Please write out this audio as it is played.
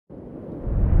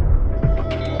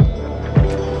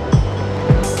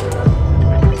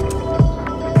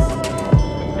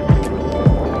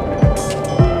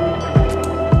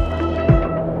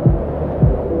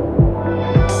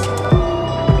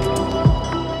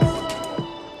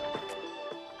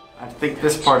think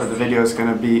this part of the video is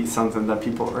going to be something that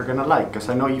people are going to like, because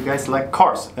I know you guys like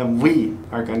cars, and we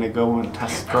are going to go and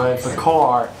test drive the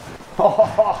car.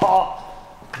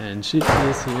 And she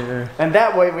is here. And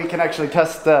that way we can actually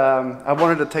test. I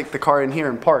wanted to take the car in here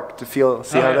and park to see how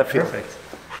that feels. Perfect.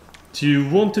 Do you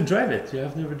want to drive it? You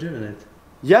have never driven it.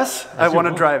 Yes, I want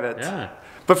to drive it. Yeah.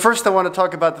 But first I want to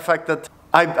talk about the fact that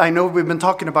I know we've been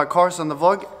talking about cars on the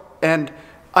vlog, and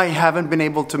I haven't been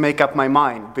able to make up my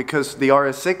mind, because the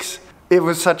RS6, it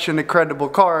was such an incredible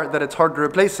car that it's hard to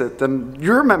replace it. And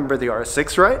you remember the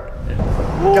RS6, right? Yeah.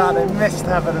 God, I missed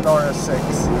having an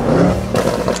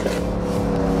RS6.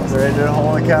 Ready to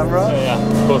hold the camera? Oh, yeah,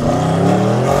 cool.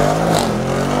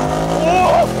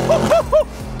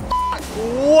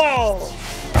 Wow!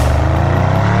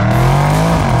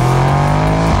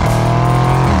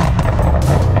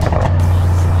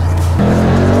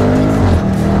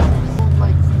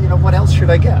 Like, you know, what else should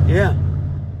I get? Yeah.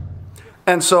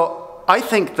 And so I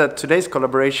think that today's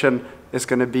collaboration is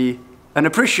going to be an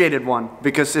appreciated one,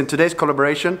 because in today's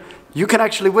collaboration, you can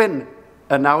actually win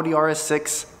an Audi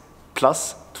RS6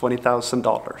 plus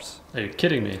 $20,000. Are you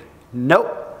kidding me?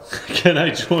 Nope. Can I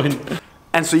join?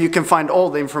 And so you can find all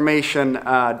the information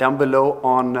down below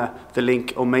on the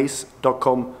link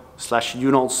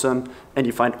omaze.com/jonolsson, and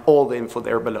you find all the info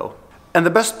there below. And the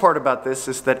best part about this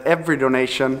is that every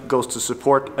donation goes to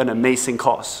support an amazing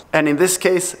cause. And in this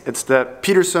case, it's the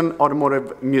Peterson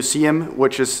Automotive Museum,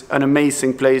 which is an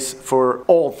amazing place for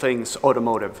all things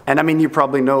automotive. And I mean, you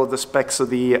probably know the specs of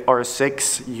the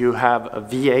RS6. You have a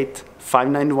V8,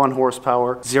 591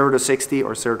 horsepower, 0 to 60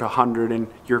 or 0 to 100 in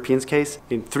European's case,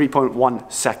 in 3.1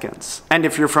 seconds. And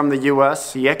if you're from the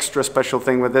US, the extra special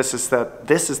thing with this is that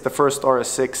this is the first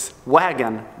RS6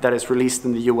 wagon that is released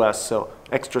in the US, so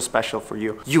extra special for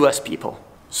you US people.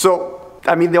 So,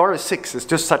 I mean, the RS6 is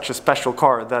just such a special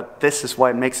car that this is why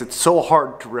it makes it so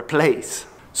hard to replace.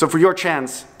 So for your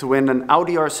chance to win an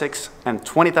Audi R6 and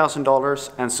 $20,000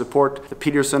 and support the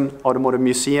Peterson Automotive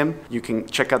Museum, you can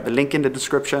check out the link in the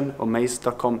description,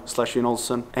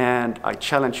 omaze.com/jonolsson, and I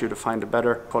challenge you to find a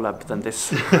better collab than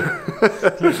this.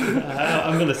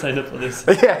 I'm gonna sign up for this.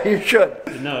 Yeah, you should.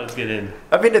 Now let's get in.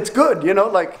 I mean, it's good, you know,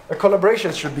 like a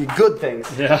collaboration should be good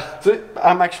things. Yeah. So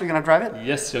I'm actually gonna drive it?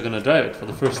 Yes, you're gonna drive it for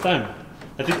the first time.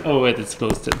 I think, oh wait, it's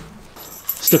closed in.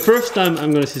 It's the first time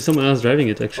I'm gonna see someone else driving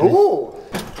it, actually. Ooh!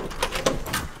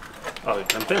 Oh, you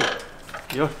jump in.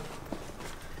 Ja.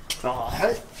 Oh,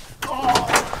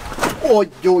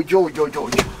 yo.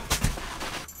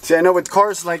 See, I know with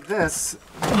cars like this,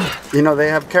 you know, they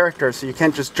have characters, so you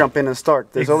can't just jump in and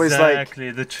start. There's always like... Exactly,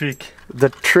 the trick. The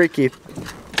tricky...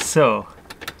 So,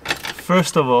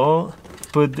 first of all,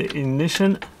 put the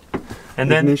ignition,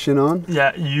 and then... Ignition on?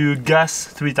 Yeah, you gas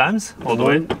 3 times, all the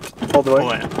way. All the way? All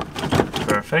the way.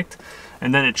 Perfect.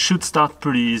 And then it should start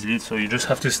pretty easily, so you just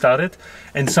have to start it.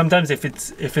 And sometimes if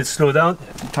it's slow down,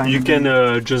 you can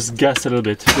just gas a little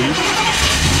bit. So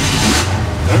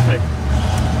perfect.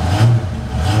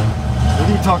 What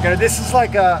are you talking? This is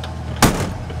like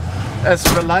as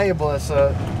reliable as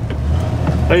a...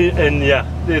 And yeah,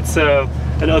 it's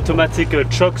an automatic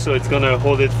choke, so it's gonna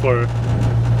hold it for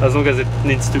as long as it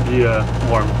needs to be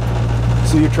warm.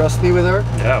 So you trust me with her?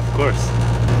 Yeah, of course.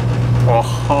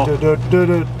 Oh.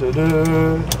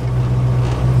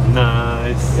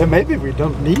 Nice. Yeah, maybe we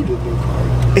don't need a new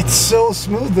car. It's so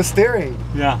smooth, the steering.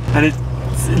 Yeah, and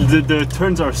the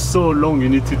turns are so long. You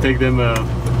need to take them.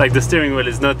 Like the steering wheel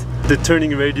is not. The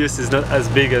turning radius is not as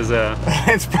big as a.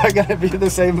 It's probably gonna be the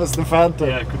same as the Phantom.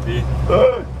 Yeah, it could be.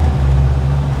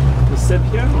 Is Seb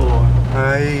here or?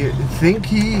 I think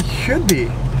he should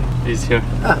be. He's here.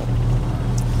 Ah.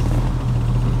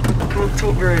 I can't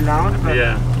talk very loud. But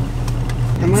Yeah.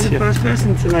 Am I the first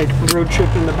person to like road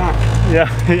trip in the back? Yeah,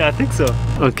 yeah, I think so.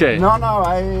 Okay. No,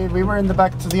 we were in the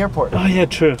back to the airport. Oh yeah,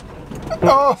 true.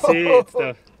 Oh. See, it's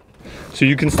the... So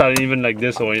you can start even like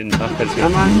this or in half as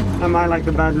well. Am I like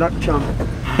the bad luck charm?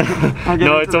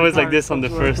 No, it's always like this on the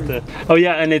first. Oh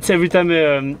yeah, and it's every time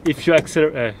if you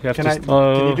accelerate, you have to.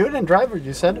 Can you do it in driver?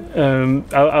 You said.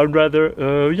 I would rather.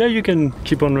 Yeah, you can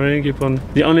keep on running, keep on.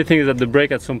 The only thing is that the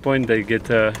brake at some point they get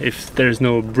if there's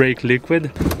no brake liquid.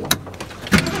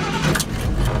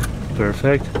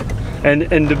 Perfect.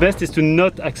 And the best is to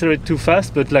not accelerate too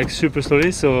fast, but like super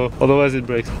slowly, so otherwise it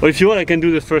breaks. Or if you want, I can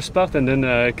do the first part and then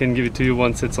I can give it to you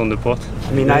once it's on the port.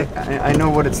 I mean, I know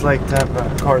what it's like to have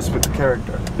cars with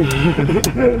character.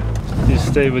 You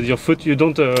stay with your foot, you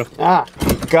don't... Ah,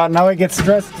 God, now I get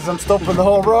stressed because I'm stopping the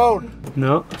whole road.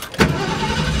 No.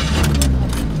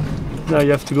 Now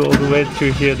you have to go all the way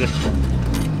to here.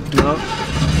 No.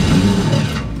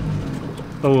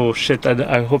 Oh shit,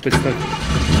 I hope it's not...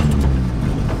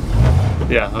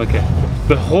 Yeah, okay.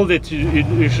 But hold it,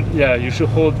 you should, yeah, you should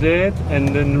hold it and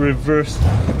then reverse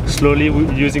slowly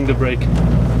using the brake.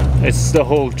 It's the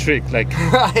whole trick, like.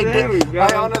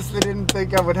 I honestly didn't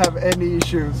think I would have any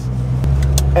issues.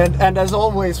 And as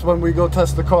always, when we go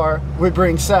test the car, we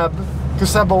bring Seb, because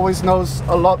Seb always knows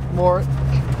a lot more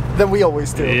than we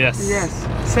always do. Yes. Yes.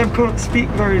 Seb couldn't speak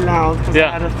very loud because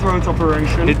I had a throat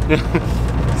operation.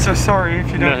 So sorry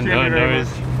if you don't hear me very much.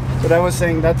 But I was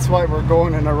saying that's why we're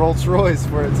going in a Rolls-Royce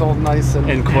where it's all nice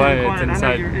and quiet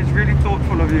inside. It's really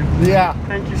thoughtful of you. Yeah.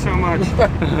 Thank you so much.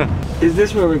 Is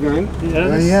this where we're going?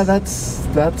 Yes. Yeah,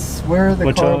 that's where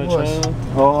the car was.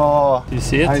 Oh, do you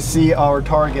see it? I see our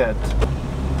target.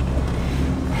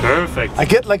 Perfect. I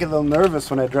get like a little nervous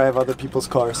when I drive other people's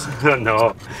cars.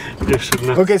 No, you should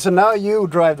not. Okay, so now you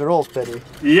drive the Rolls, Betty.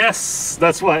 Yes,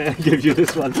 that's why I give you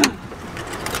this one.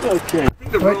 Okay. I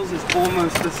think the Rolls is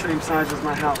almost the same size as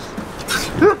my house.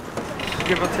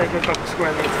 Give or take a couple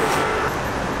square meters.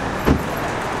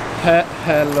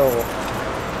 Hello.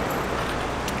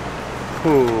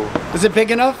 Ooh. Is it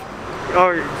big enough?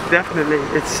 Oh, definitely.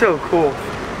 It's so cool.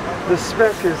 The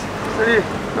spec is...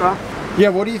 Yeah,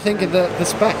 what do you think of the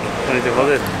spec? I need to hold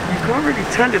it. You can't really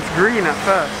tell it's green at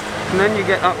first, and then you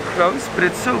get up close, but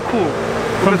it's so cool.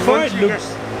 From Because far once it you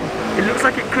looks... it looks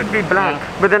like it could be black,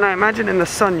 but then I imagine in the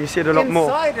sun you see it a lot more.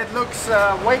 Inside it looks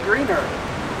way greener.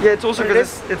 Yeah, it's also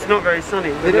because it's not very sunny.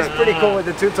 It is pretty cool with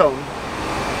the two-tone.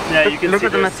 Yeah, you can look see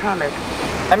at the metallic.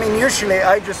 I mean, usually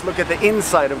I just look at the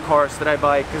inside of cars that I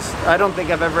buy because I don't think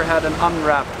I've ever had an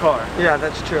unwrapped car. Yeah,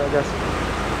 that's true, I guess.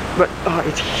 But oh,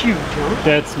 it's huge, huh?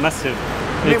 Yeah, it's massive.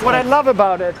 I mean, what I love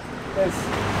about it is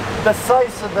the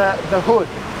size of the hood.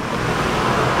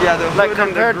 Yeah, the hood Like and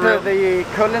compared the to the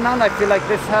Cullinan, I feel like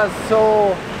this has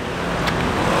so...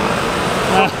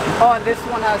 Oh, and this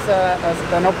one has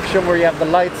an option where you have the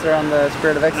lights around the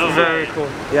Spirit of Ecstasy. Very cool.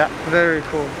 Yeah. Very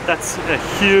cool. That's a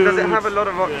huge... Does it have a lot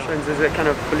of options? Is it kind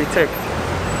of fully ticked?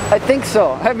 I think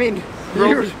so. I mean,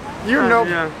 you know,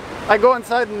 Yeah. I go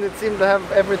inside and it seemed to have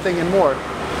everything and more.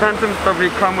 Phantoms probably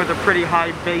come with a pretty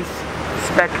high base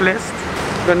spec list,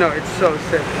 but no, it's so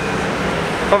sick.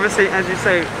 Obviously, as you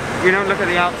say, we don't look at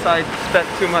the outside spec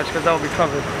too much because that'll be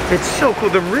covered. It's so cool.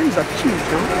 The rims are huge,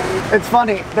 huh? It's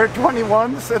funny, they're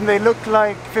 21s and they look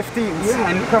like 15s. Yeah,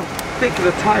 and look how thick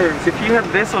the tires. If you had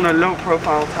this on a low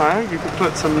profile tire, you could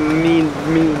put some mean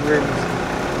rims.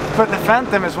 But the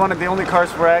Phantom is one of the only cars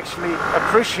where I actually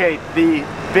appreciate the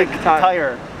big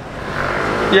tire.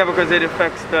 Yeah, because it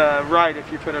affects the ride if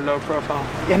you put a low profile.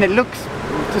 And it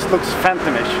just looks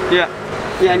Phantomish. Yeah.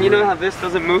 Yeah, and you know how this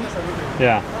doesn't move?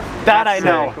 Yeah. That I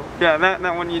know. Cool. Yeah,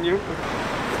 that one you knew?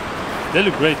 They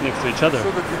look great next to each other.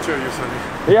 Show the picture you sent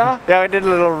me. Yeah? Yeah, I did a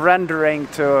little rendering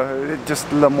to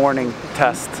just a little morning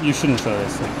test. You shouldn't show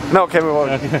this. No, okay, we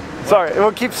won't. Okay. Sorry,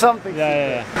 we'll keep something.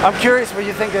 Yeah. I'm curious what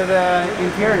you think of the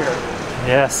interior.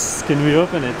 Yes, can we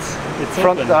open it? It's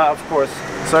Front, open. of course.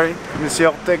 Sorry, Monsieur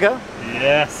Ortega.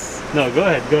 Yes. No, go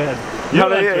ahead. You No,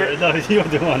 enter. No, you're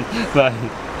the one. Bye.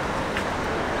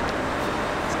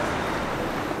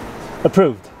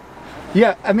 Approved.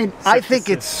 Yeah, I mean, I think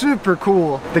it's super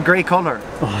cool, the gray color.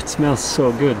 Oh, it smells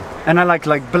so good. And I like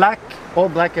black, all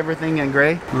black, everything and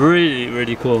gray.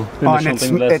 Really cool. And Oh, and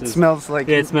it smells like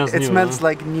it smells new,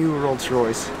 like new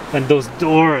Rolls-Royce. And those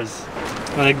doors.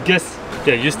 And I guess,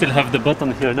 yeah, you still have the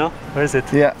button here, no? Where is it?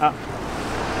 Yeah.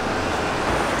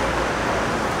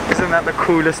 Isn't that the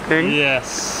coolest thing?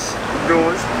 Yes.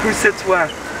 Doors. Who sits where?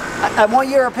 I want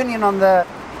your opinion on the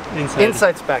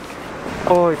inside spec.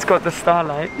 Oh, it's got the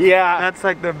starlight. Yeah. That's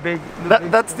like the big...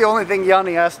 That's the only thing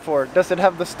Yanni asked for. Does it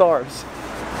have the stars?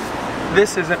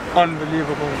 This is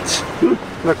unbelievable.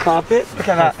 The carpet. Look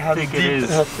at that. How thick deep, it is.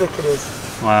 how thick it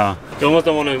is. Wow. You almost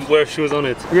don't want to wear shoes on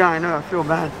it. Yeah, I know. I feel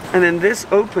bad. And then this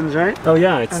opens, right? Oh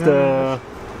yeah,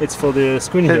 it's for the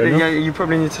screen here, no? Yeah, you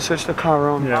probably need to switch the car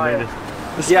on. Yeah, maybe.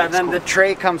 Yeah, then the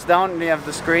tray comes down and you have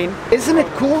the screen. Isn't it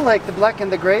cool, like the black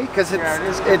and the gray? Because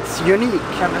it's unique.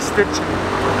 And the stitching,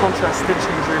 the contrast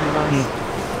stitching is really nice.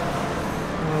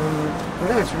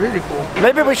 Yeah, it's really cool.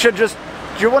 Maybe we should just...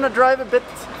 Do you want to drive a bit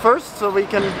first so we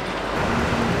can...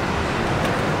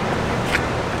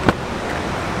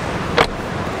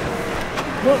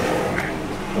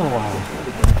 Oh wow.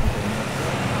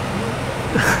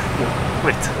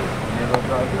 Wait.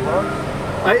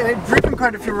 I've driven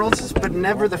quite a few Rollses, but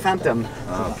never the Phantom.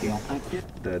 Okay.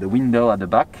 The window at the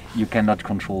back, you cannot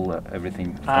control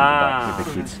everything from the back with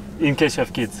the kids. In case you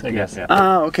have kids, I guess. Yeah.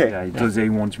 Ah, okay. Yeah, they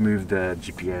won't move the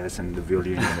GPS and the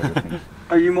volume and everything.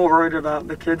 Are you more worried about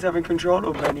the kids having control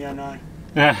or Benny and I?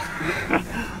 Yeah.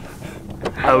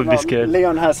 I would be scared.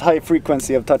 Leon has high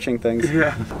frequency of touching things.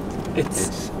 Yeah.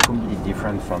 It's completely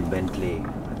different from Bentley.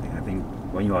 I think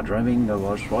when you are driving a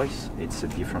Rolls-Royce, it's a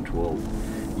different world.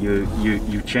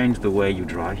 You change the way you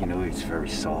drive. You know, it's very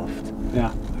soft.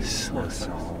 Yeah. So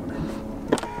sound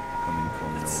coming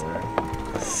from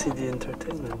nowhere. CD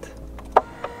entertainment.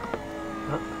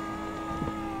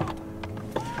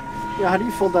 Yeah, how do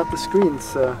you fold out the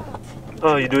screens?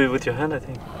 Oh, you do it with your hand, I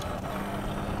think.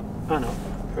 Oh no,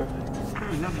 perfect.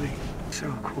 Oh, lovely.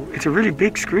 So cool. It's a really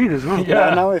big screen as well.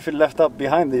 Yeah, now if it left up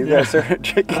behind you guys are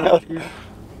checking out.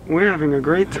 We're having a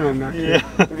great time back here.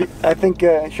 I think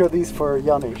show these for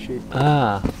Yanni.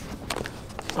 Ah.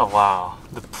 Oh wow,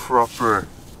 the proper.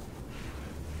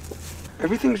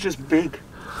 Everything's just big.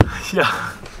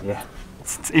 Yeah. Yeah.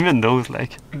 It's even those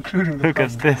like. Including the Look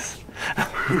at this.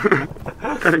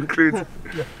 That includes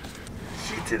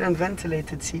heated and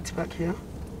ventilated seats back here.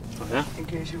 Oh, yeah. In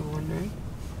case you were wondering.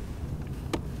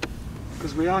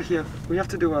 Because we are here, we have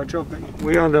to do our job, mate.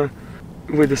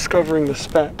 We're discovering the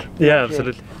spec. Yeah,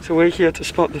 absolutely. So we're here to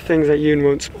spot the things that Yoon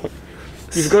won't spot.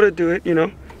 You've got to do it, you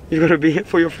know. You've got to be here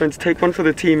for your friends. Take one for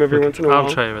the team every once in a while. I'll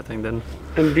try everything then.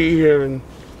 And be here and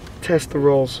test the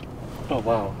rolls. Oh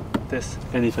wow, this.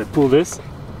 And if I pull this,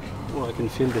 oh, I can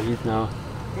feel the heat now.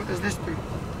 What does this do?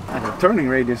 And the turning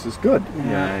radius is good.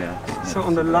 Yeah. So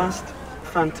on the last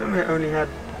Phantom, it only had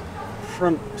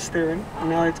front steering.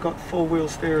 Now it's got four-wheel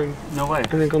steering. No way. I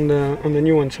think on the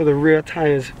new one. So the rear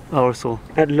tires Also,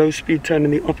 at low speed turn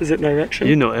in the opposite direction.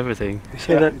 you know everything.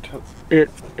 So that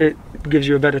it gives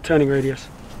you a better turning radius.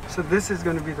 So this is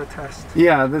going to be the test.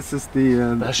 Yeah, this is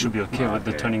the. That should be okay with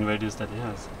the turning radius that he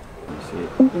has.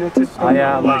 You know, to,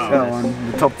 yeah, like Wow. that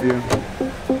one, the top view.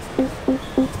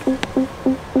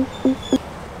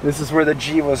 This is where the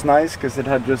G was nice because it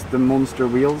had just the monster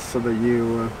wheels, so that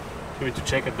you. You want to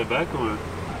check at the back or?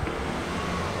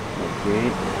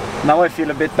 Okay. Now I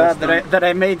feel a bit bad that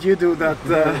I made you do that.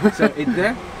 So it's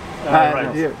there.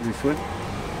 Right. Here. This one.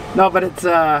 No, but it's.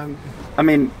 I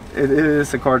mean, it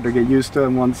is a car to get used to,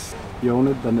 and once you own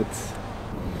it, then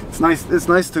it's nice. It's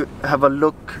nice to have a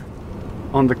look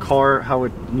on the car, how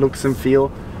it looks and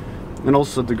feel, and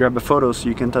also to grab a photo so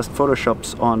you can test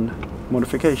Photoshops on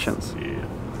modifications. Yeah.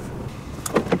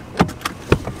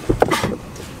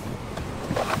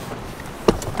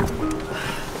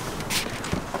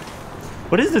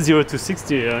 What is the 0 to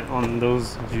 60 on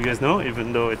those? Do you guys know?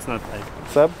 Even though it's not like.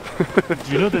 Seb?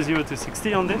 Do you know the 0 to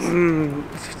 60 on this?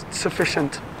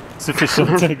 sufficient.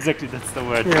 Sufficient. Exactly, that's the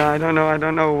word. Yeah, I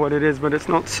don't know what it is, but it's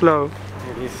not slow.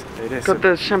 It is. But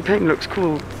the champagne looks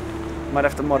cool. Might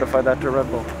have to modify that to Red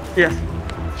Bull. Yes.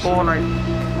 Or like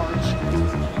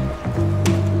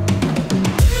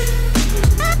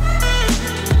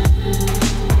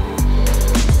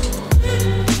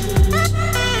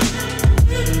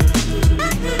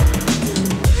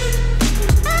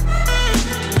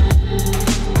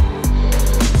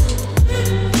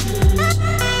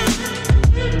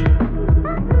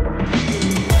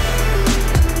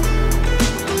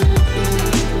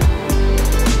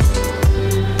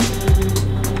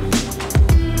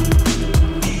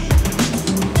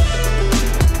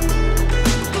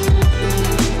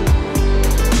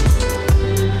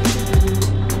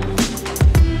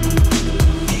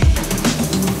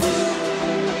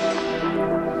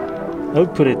I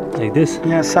would put it like this.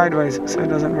 yeah, sideways so it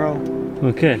doesn't roll.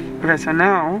 Okay. Okay, so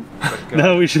now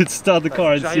Now we should start the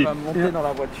car and see. J'arrive à monter dans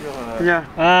la voiture. yeah.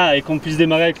 Ah, et qu'on puisse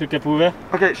démarrer avec le capot ouvert.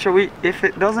 Okay, shall we if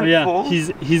it doesn't Oh yeah, fall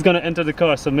he's gonna enter the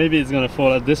car, so maybe it's gonna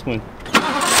fall at this point. okay,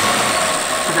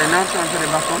 now try and put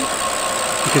it back on.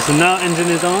 Okay, so now engine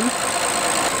is on.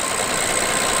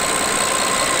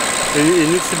 It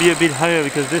needs to be a bit higher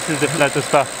because this is the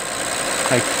flattest part.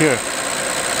 Like here.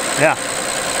 Yeah.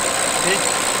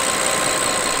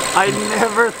 I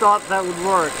never thought that would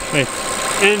work. Wait.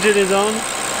 Engine is on.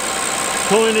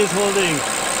 Coin is holding.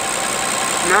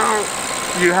 Now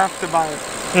you have to buy it.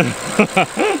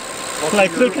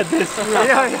 Like look at this.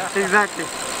 Yeah. Exactly.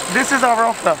 This is our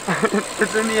offer.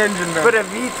 It's in the engine bay. But a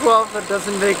V12 that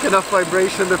doesn't make enough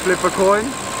vibration to flip a coin?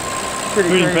 Pretty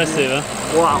Pretty crazy. impressive,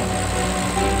 huh? Wow.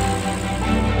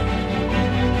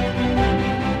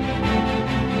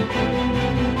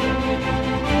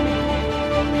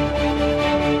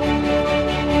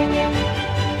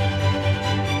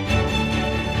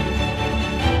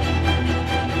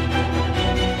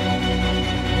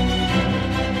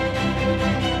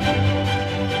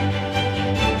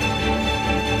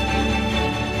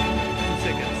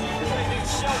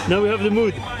 Now we have the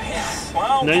mood.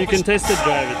 Now you can test it,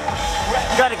 drive it.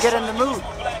 You gotta get in the mood.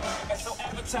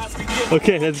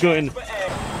 Okay, let's go in.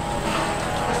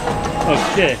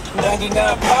 Okay.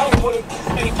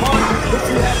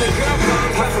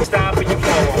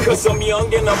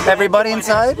 Everybody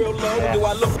inside?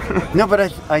 Yeah. No,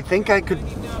 but I think I could.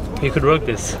 You could rock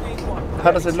this.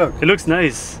 How does it look? It looks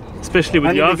nice, especially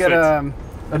with I the need to outfit.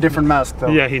 get a different mask though.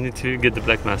 Yeah, you need to get the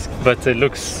black mask, but it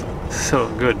looks so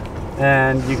good.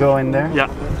 And you go in there? Yeah.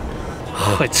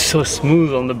 Oh, it's so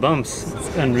smooth on the bumps.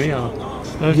 It's unreal.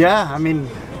 Okay. Yeah, I mean,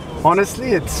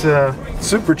 honestly, it's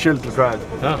super chill to drive.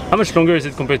 Yeah. How much longer is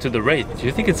it compared to the rate? Do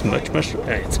you think it's much?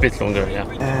 It's a bit longer, yeah.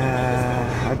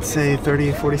 I'd say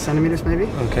 30-40 centimeters maybe.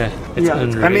 Okay. It's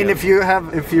unreal. I mean, if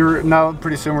you're now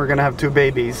pretty soon we're gonna have 2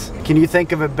 babies. Can you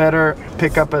think of a better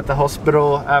pickup at the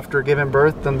hospital after giving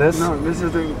birth than this? No, this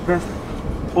is the best.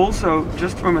 Also,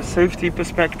 just from a safety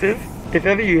perspective, if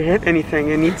ever you hit anything,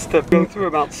 it needs to go through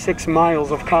about 6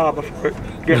 miles of car before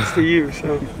it gets to you.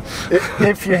 So,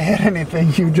 if you hit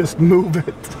anything, you just move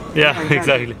it. Yeah,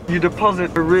 exactly. You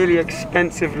deposit a really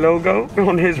expensive logo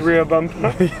on his rear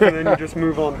bumper, and then you just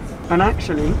move on. And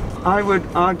actually, I would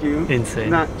argue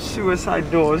that suicide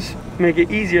doors make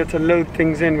it easier to load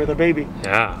things in with a baby.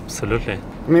 Yeah, absolutely.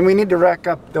 I mean, we need to rack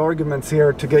up the arguments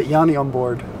here to get Yanni on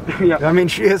board. Yeah. I mean,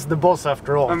 she is the boss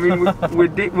after all. I mean,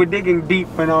 we're digging deep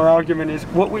when our argument is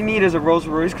what we need is a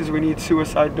Rolls-Royce because we need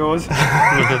suicide doors.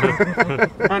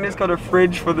 And it's got a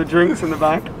fridge for the drinks in the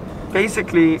back.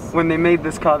 Basically, when they made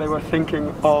this car, they were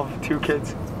thinking of 2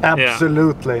 kids.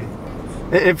 Absolutely.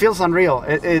 Yeah. It feels unreal.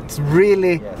 It's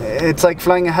really, it's like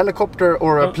flying a helicopter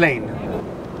or a plane.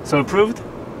 So approved?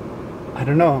 I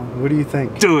don't know. What do you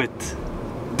think? Do it.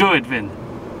 Do it, Vin.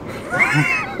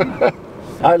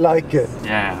 I like it.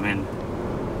 Yeah, I mean,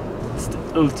 it's the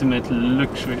ultimate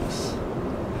luxurious.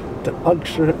 The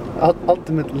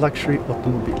ultimate luxury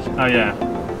automobile. Oh yeah,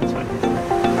 that's right.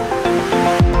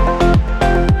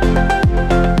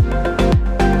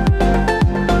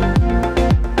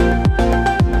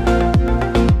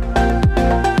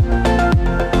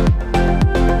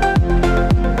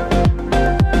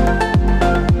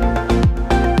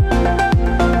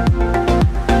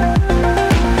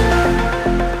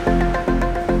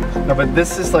 No, but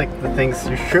this is like the things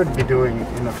you should be doing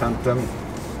in a Phantom.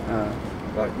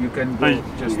 But you can go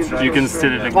you can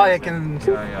steal it like I can.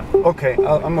 Yeah. Okay,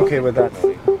 I'm okay with that.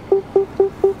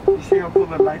 You see how cool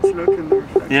the lights look in the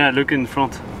reflection? Yeah, look in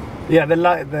front. Yeah, the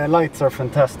lights are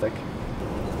fantastic.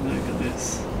 Look at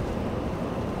this.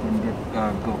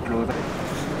 Go closer.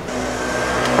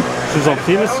 Je vous en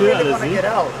prie, monsieur, allez-y. Get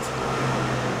out.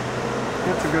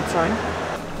 That's a good sign.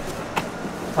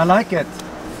 I like it.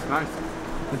 Nice.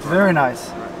 It's very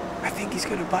nice. I think he's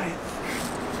gonna buy it.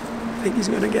 I think he's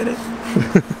gonna get it.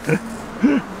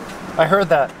 I heard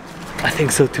that. I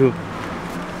think so too.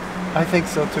 I think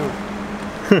so too.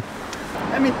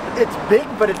 I mean, it's big,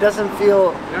 but it doesn't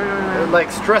feel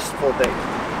like stressful big.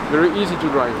 Very easy to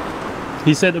drive.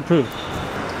 He said approved.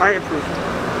 I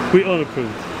approve. We all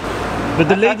approved. But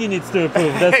the lady needs to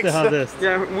approve, that's the hardest.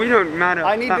 Yeah, we don't matter.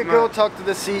 I need to go talk to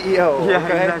the CEO. Yeah,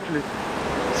 okay? exactly.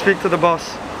 Speak to the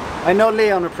boss. I know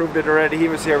Leon approved it already. He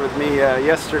was here with me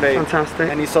yesterday. Fantastic.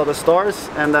 And he saw the stars,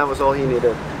 and that was all he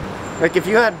needed. Like if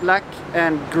you had black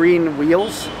and green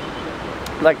wheels,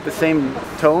 like the same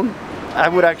tone, I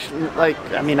would actually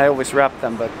I mean, I always wrap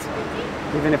them, but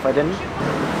even if I didn't.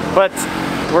 But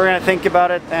we're gonna think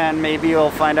about it, and maybe we'll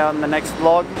find out in the next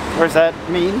vlog. What does that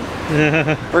mean?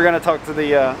 We're gonna talk to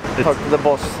the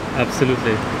boss.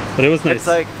 Absolutely. But it was nice. It's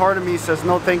like part of me says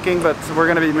no thinking, but we're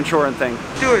gonna be mature and think.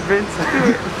 Do it, Vince.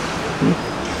 Do it.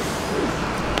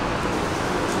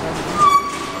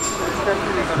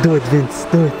 Do it, Vince,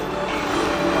 do it.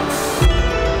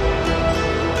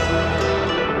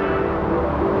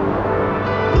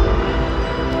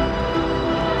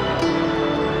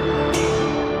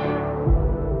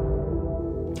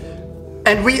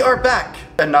 And we are back.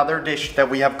 Another dish that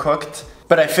we have cooked.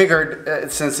 But I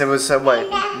figured since it was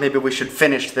maybe we should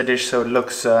finish the dish so it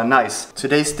looks nice.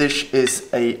 Today's dish is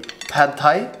a pad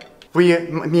thai. Me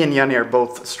and Yanni are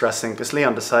both stressing because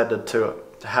Leon decided to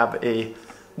have a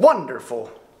wonderful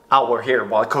hour here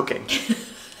while cooking.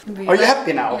 Are you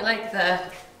happy now? You like the...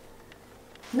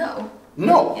 No.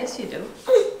 No. Yes, you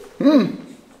do.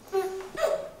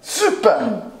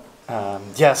 Super.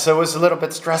 Yeah, so it was a little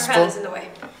bit stressful. Your hand is in the way.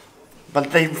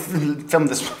 But they filmed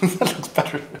this one. That looks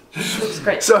better. Looks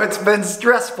great. So it's been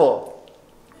stressful.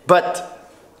 But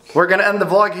we're gonna end the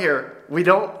vlog here. We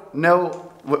don't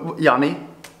know, Yanni,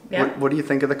 Yeah. what do you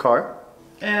think of the car?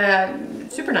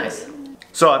 Super nice.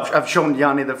 So I've shown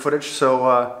Yanni the footage,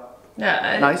 so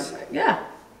Yeah. nice? Yeah.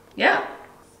 Yeah.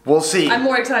 We'll see. I'm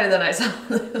more excited than I saw.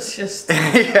 It was just...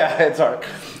 Yeah, it's hard.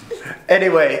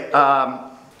 Anyway,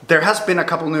 There has been a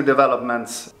couple new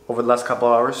developments over the last couple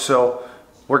hours, so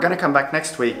we're gonna come back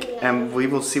next week and we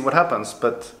will see what happens,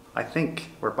 but I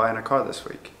think we're buying a car this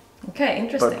week. Okay,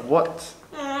 interesting. But what?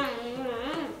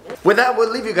 With that, we'll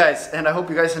leave you guys, and I hope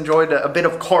you guys enjoyed a bit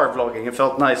of car vlogging. It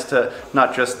felt nice to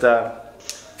not just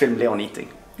film Leon eating.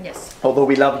 Yes. Although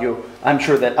we love you, I'm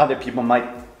sure that other people might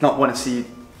not want to see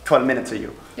 12 minutes of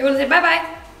you. You want to say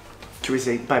bye-bye? Should we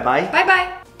say bye-bye? Bye-bye.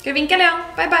 Ska vi vinka Leon?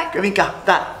 Bye-bye. Ska vi vinka?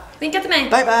 Där! Vinka till mig.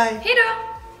 Bye-bye! Hejdå!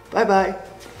 Bye-bye!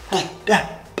 Där!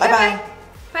 Bye-bye!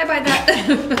 Bye-bye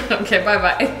där. Okej,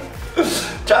 bye-bye.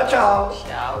 Ciao, ciao!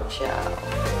 Ciao,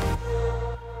 ciao.